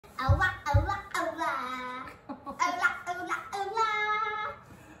Ola, ola, ola. Ola, ola, ola.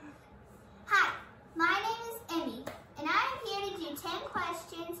 Hi, my name is Emme, and I am here to do 10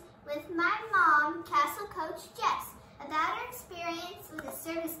 questions with my mom, Castle Coach Jess, about her experience with a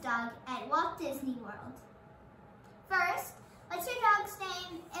service dog at Walt Disney World. First, what's your dog's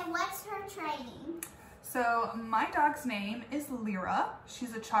name and what's her training? So my dog's name is Lyra.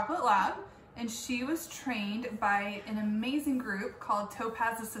 She's a chocolate lab, and she was trained by an amazing group called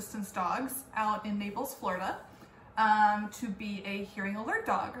Topaz Assistance Dogs out in Naples, Florida, to be a hearing alert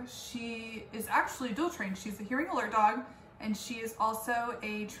dog. She is actually dual trained. She's a hearing alert dog, and she is also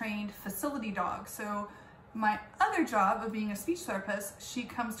a trained facility dog. So my other job of being a speech therapist, she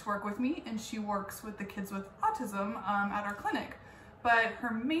comes to work with me and she works with the kids with autism at our clinic. But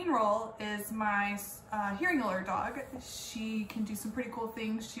her main role is my hearing alert dog. She can do some pretty cool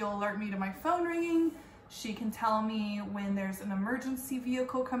things. She'll alert me to my phone ringing. She can tell me when there's an emergency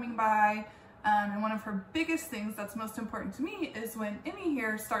vehicle coming by. And one of her biggest things that's most important to me is when Emme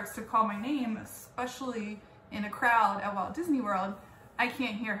here starts to call my name, especially in a crowd at Walt Disney World, I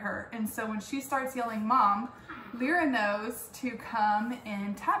can't hear her. And so when she starts yelling mom, Lyra knows to come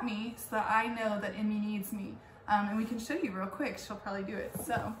and tap me so that I know that Emme needs me. And we can show you real quick. She'll probably do it.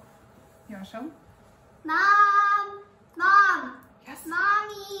 So, you want to show them? Mom! Mom! Yes.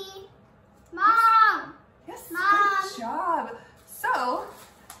 Mommy! Mom! Yes, Mom! good job. So,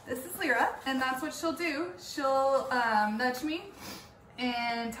 this is Lyra, and that's what she'll do. She'll nudge me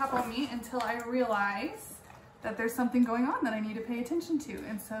and tap on me until I realize that there's something going on that I need to pay attention to.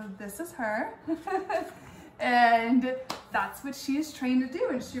 And so this is her. And that's what she is trained to do,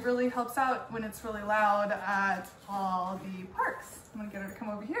 and she really helps out when it's really loud at all the parks. I'm gonna get her to come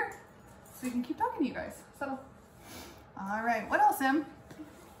over here so we can keep talking to you guys. Settle. All right, what else, Em?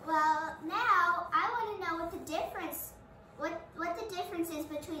 Well, now I want to know what the difference is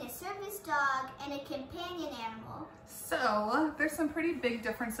between a service dog and a companion animal. So there's some pretty big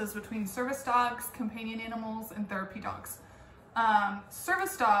differences between service dogs, companion animals, and therapy dogs.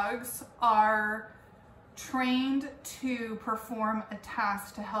 Service dogs are trained to perform a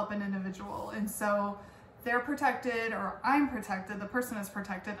task to help an individual, and so they're protected, or I'm protected, the person is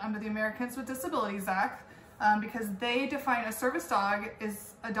protected under the Americans with Disabilities Act, because they define a service dog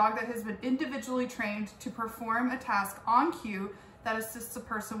as a dog that has been individually trained to perform a task on cue that assists a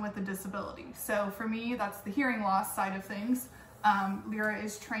person with a disability. So for me, that's the hearing loss side of things. Lyra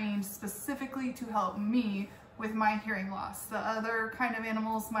is trained specifically to help me with my hearing loss. The other kind of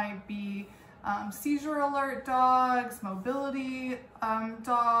animals might be seizure alert dogs, mobility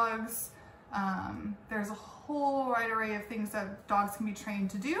dogs. There's a whole wide array of things that dogs can be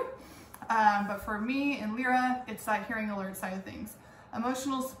trained to do. But for me and Lyra, it's that hearing alert side of things.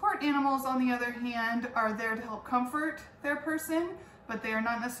 Emotional support animals, on the other hand, are there to help comfort their person, but they are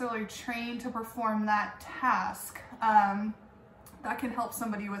not necessarily trained to perform that task that can help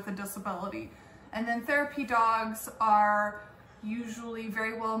somebody with a disability. And then therapy dogs are usually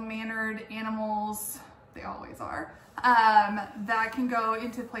very well-mannered animals, they always are, that can go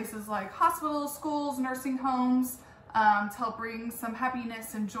into places like hospitals, schools, nursing homes, to help bring some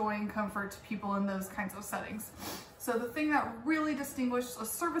happiness and joy and comfort to people in those kinds of settings. So the thing that really distinguishes a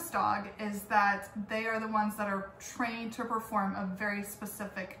service dog is that they are the ones that are trained to perform a very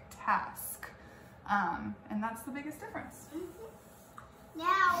specific task. And that's the biggest difference.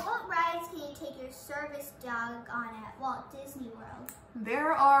 Now, what rides can you take your service dog on at Walt Disney World?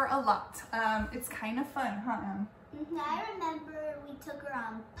 There are a lot. It's kind of fun, huh, Em? I remember we took her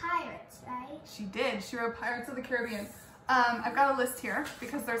on Pirates, right? She did. She rode Pirates of the Caribbean. I've got a list here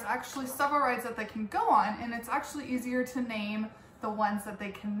because there's actually several rides that they can go on, and it's actually easier to name the ones that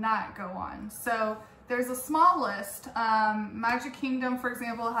they cannot go on. So there's a small list. Magic Kingdom, for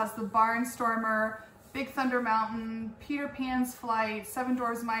example, has the Barnstormer, Big Thunder Mountain, Peter Pan's Flight, Seven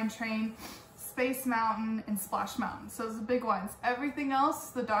Dwarfs Mine Train, Space Mountain, and Splash Mountain. So those are the big ones. Everything else,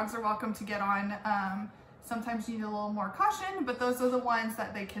 the dogs are welcome to get on. Sometimes you need a little more caution, but those are the ones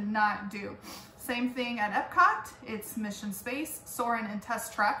that they cannot do. Same thing at Epcot. It's Mission Space, Soarin', and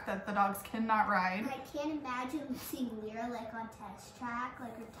Test Track that the dogs cannot ride. I can't imagine seeing Lyra like on Test Track,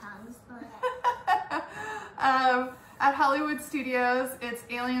 like her tongue's full. At Hollywood Studios, it's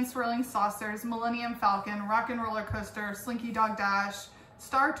Alien Swirling Saucers, Millennium Falcon, Rock and Roller Coaster, Slinky Dog Dash,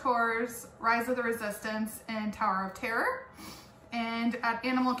 Star Tours, Rise of the Resistance, and Tower of Terror. And at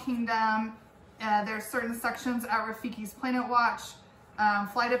Animal Kingdom, there's certain sections at Rafiki's Planet Watch,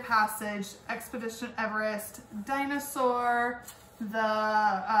 Flight of Passage, Expedition Everest, Dinosaur,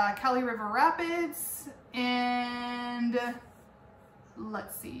 the Cali River Rapids, and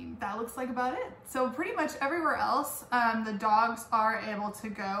let's see, that looks like about it. So pretty much everywhere else, the dogs are able to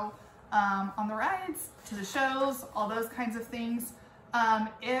go on the rides, to the shows, all those kinds of things.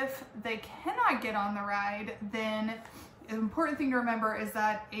 If they cannot get on the ride, then an important thing to remember is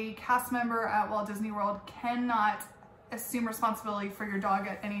that a cast member at Walt Disney World cannot assume responsibility for your dog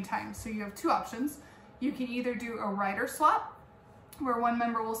at any time. So you have two options. You can either do a rider swap, where one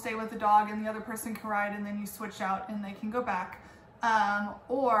member will stay with the dog and the other person can ride, and then you switch out and they can go back.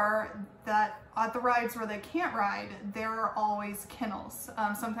 Or that at the rides where they can't ride, there are always kennels.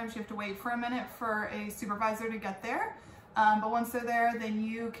 Sometimes you have to wait for a minute for a supervisor to get there. But once they're there, then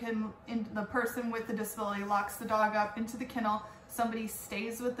you can, the person with the disability locks the dog up into the kennel. Somebody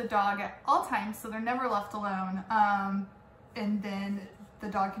stays with the dog at all times, so they're never left alone. And then the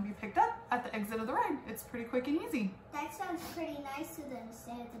dog can be picked up at the exit of the ride. It's pretty quick and easy. That sounds pretty nice to them to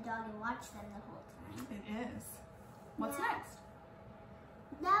stay with the dog and watch them the whole time. It is. What's next?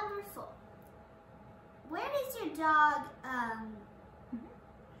 Number 4. Where does your dog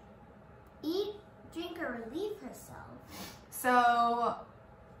eat, drink, or relieve herself? So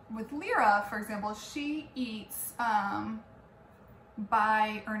with Lyra, for example, she eats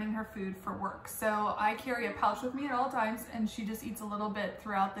by earning her food for work. So I carry a pouch with me at all times, and she just eats a little bit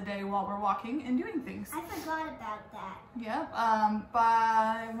throughout the day while we're walking and doing things. I forgot about that. Yeah.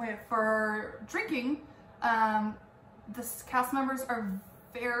 For drinking, the cast members are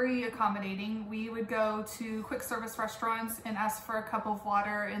very accommodating. We would go to quick service restaurants and ask for a cup of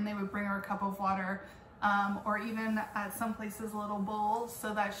water, and they would bring her a cup of water, or even at some places a little bowl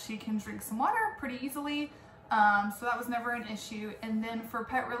so that she can drink some water pretty easily. So that was never an issue. And then for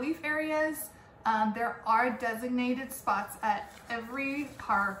pet relief areas, there are designated spots at every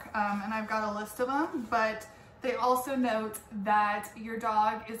park, and I've got a list of them, but they also note that your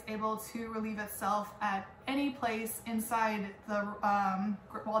dog is able to relieve itself at any place inside the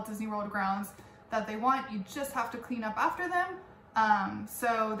Walt Disney World grounds that they want. You just have to clean up after them.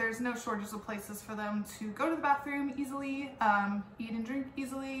 So there's no shortage of places for them to go to the bathroom easily, eat and drink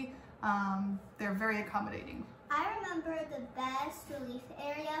easily. They're very accommodating. I remember the best relief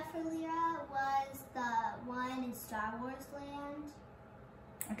area for Lyra was the one in Star Wars Land.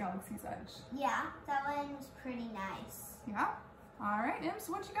 A Galaxy's Edge. Yeah, that one was pretty nice. Yeah. All right, Em,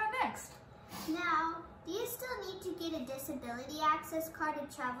 so what you got next? Now, do you still need to get a disability access card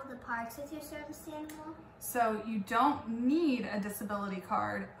to travel the parks with your service animal? So you don't need a disability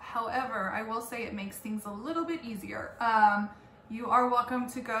card. However, I will say it makes things a little bit easier. You are welcome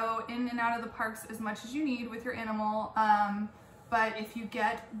to go in and out of the parks as much as you need with your animal. But if you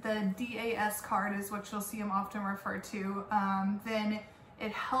get the DAS card, is what you'll see them often referred to, then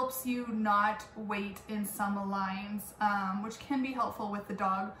it helps you not wait in some lines, which can be helpful with the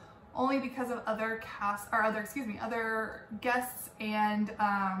dog, only because of other guests and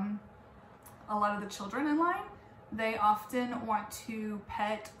a lot of the children in line. They often want to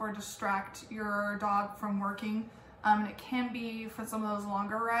pet or distract your dog from working, and it can be, for some of those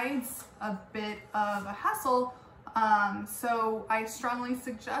longer rides, a bit of a hassle. So I strongly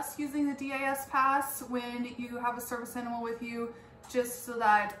suggest using the DAS pass when you have a service animal with you, just so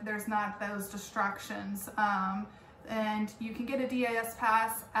that there's not those distractions. And you can get a DAS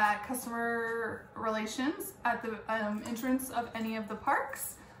pass at customer relations at the entrance of any of the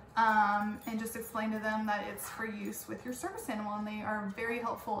parks, and just explain to them that it's for use with your service animal, and they are very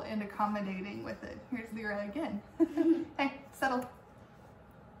helpful and accommodating with it. Here's Lyra again. Hey, settle.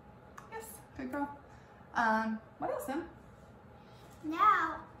 Yes, good girl. What else, Em?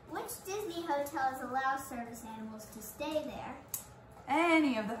 Now, which Disney hotels allow service animals to stay there?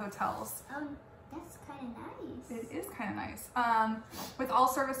 Any of the hotels. That's kind of nice. It is kind of nice. With all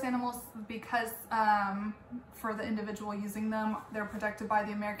service animals, because for the individual using them, they're protected by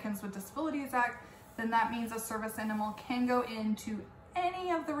the Americans with Disabilities Act, then that means a service animal can go into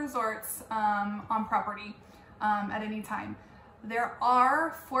any of the resorts on property at any time. There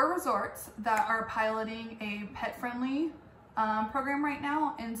are 4 resorts that are piloting a pet-friendly program right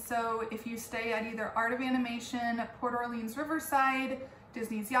now, and so if you stay at either Art of Animation, Port Orleans Riverside,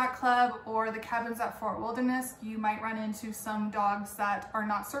 Disney's Yacht Club, or the cabins at Fort Wilderness, you might run into some dogs that are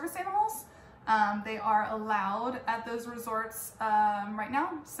not service animals. They are allowed at those resorts right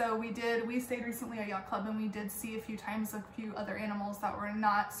now. So we stayed recently at Yacht Club, and we did see a few times a few other animals that were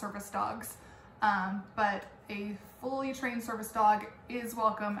not service dogs. But a fully trained service dog is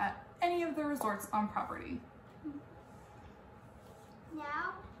welcome at any of the resorts on property.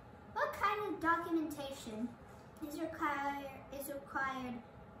 Now, what kind of documentation is required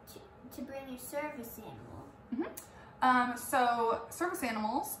to bring your service animal? So service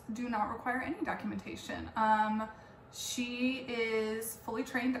animals do not require any documentation. She is fully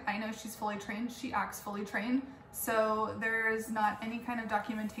trained. I know she's fully trained. She acts fully trained. So there is not any kind of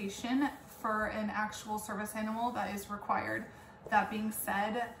documentation for an actual service animal that is required. That being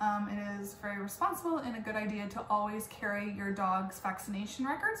said, it is very responsible and a good idea to always carry your dog's vaccination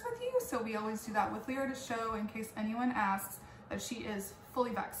records with you. So we always do that with Lyra to show in case anyone asks that she is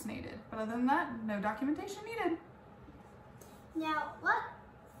fully vaccinated. But other than that, no documentation needed. Now,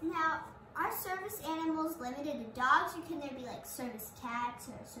 are service animals limited to dogs, or can there be like service cats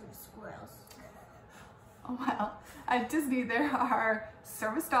or service squirrels? Well, at Disney there are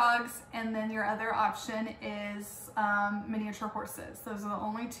service dogs, and then your other option is miniature horses. Those are the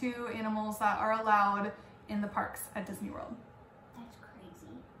only two animals that are allowed in the parks at Disney World. That's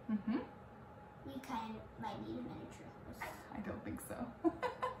crazy. Mm-hmm. We kind of might need a miniature horse. I don't think so.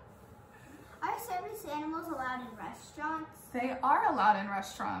 Are service animals allowed in restaurants? They are allowed in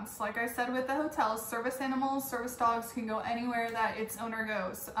restaurants. Like I said with the hotels, service animals, service dogs can go anywhere that its owner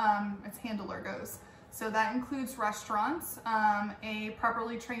goes, its handler goes. So that includes restaurants. A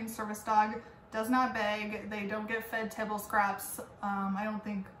properly trained service dog does not beg. They don't get fed table scraps. I don't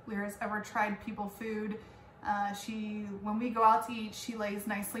think Lyra's ever tried people food. When we go out to eat, she lays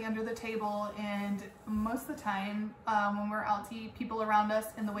nicely under the table, and most of the time when we're out to eat, people around us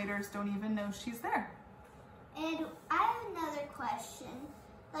and the waiters don't even know she's there. And I have another question.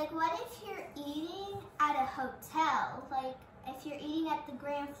 Like, what if you're eating at a hotel? Like, if you're eating at the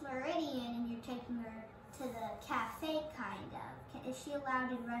Grand Floridian and you're taking her to the cafe, kind of, is she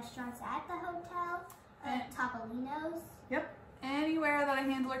allowed in restaurants at the hotel? Like Topolino's? Yep. Anywhere that a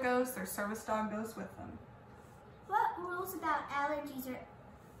handler goes, their service dog goes with them. What rules about allergies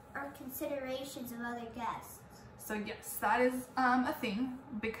or considerations of other guests? So yes, that is a thing.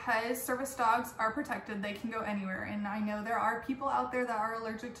 Because service dogs are protected, they can go anywhere. And I know there are people out there that are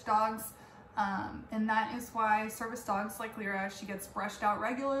allergic to dogs. And that is why service dogs like Lyra, she gets brushed out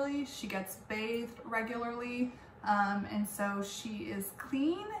regularly, she gets bathed regularly, and so she is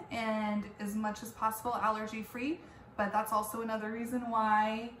clean and as much as possible allergy free. But that's also another reason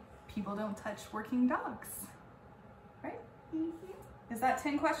why people don't touch working dogs, right? Mm-hmm. Is that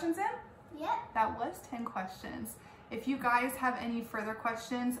 10 questions in? Yep. That was 10 questions. If you guys have any further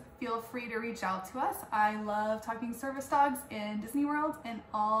questions, feel free to reach out to us. I love talking service dogs in Disney World and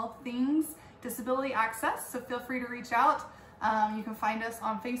all things disability access, so feel free to reach out. You can find us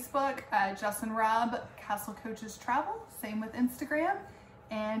on Facebook at Jess and Rob Castle Coaches Travel, same with Instagram,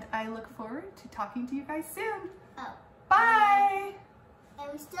 and I look forward to talking to you guys soon. Oh. Bye!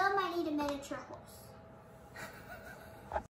 And we still might need a miniature horse.